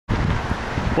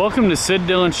Welcome to Sid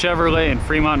Dillon Chevrolet in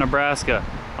Fremont, Nebraska.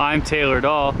 I'm Taylor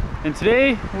Dahl, and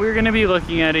today we're going to be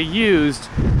looking at a used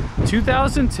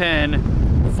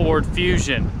 2010 Ford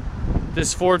Fusion.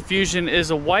 This Ford Fusion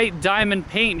is a white diamond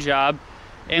paint job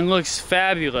and looks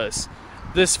fabulous.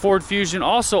 This Ford Fusion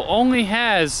also only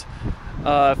has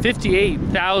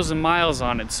 58,000 miles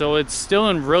on it, so it's still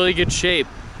in really good shape,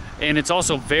 and it's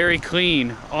also very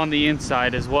clean on the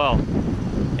inside as well.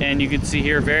 And you can see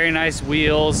here, very nice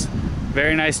wheels,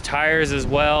 very nice tires as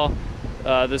well.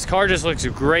 This car just looks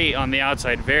great on the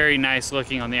outside, very nice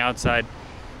looking on the outside.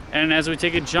 And as we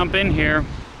take a jump in here,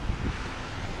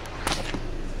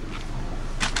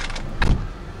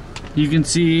 you can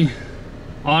see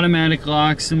automatic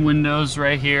locks and windows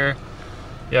right here.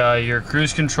 Your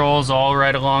cruise controls all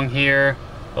right along here,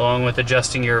 along with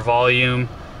adjusting your volume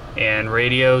and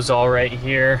radios all right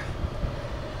here.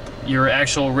 Your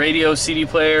actual radio CD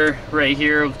player right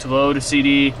here to load a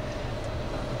CD.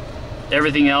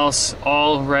 Everything else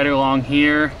all right along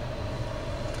here.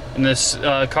 And this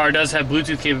car does have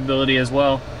Bluetooth capability as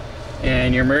well.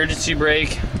 And your emergency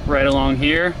brake right along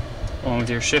here, along with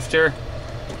your shifter.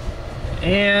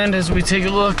 And as we take a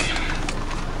look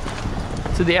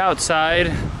to the outside,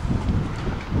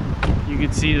 you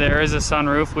can see there is a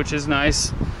sunroof, which is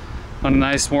nice on a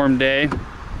nice warm day.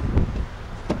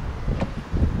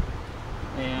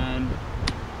 And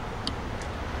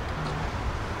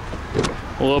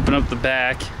we'll open up the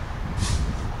back,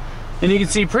 and you can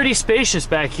see pretty spacious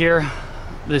back here.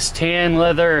 This tan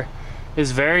leather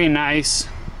is very nice.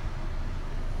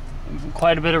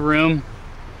 Quite a bit of room.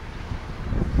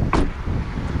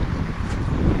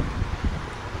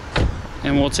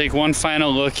 And we'll take one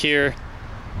final look here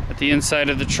at the inside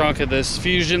of the trunk of this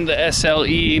Fusion, the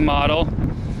SLE model.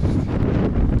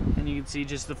 And you can see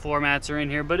just the floor mats are in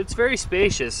here, but it's very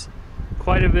spacious.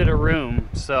 Quite a bit of room.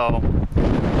 So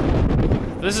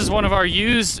this is one of our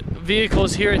used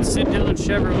vehicles here at Sid Dillon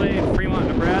Chevrolet in Fremont,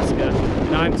 Nebraska,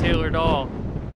 and I'm Taylor Dahl.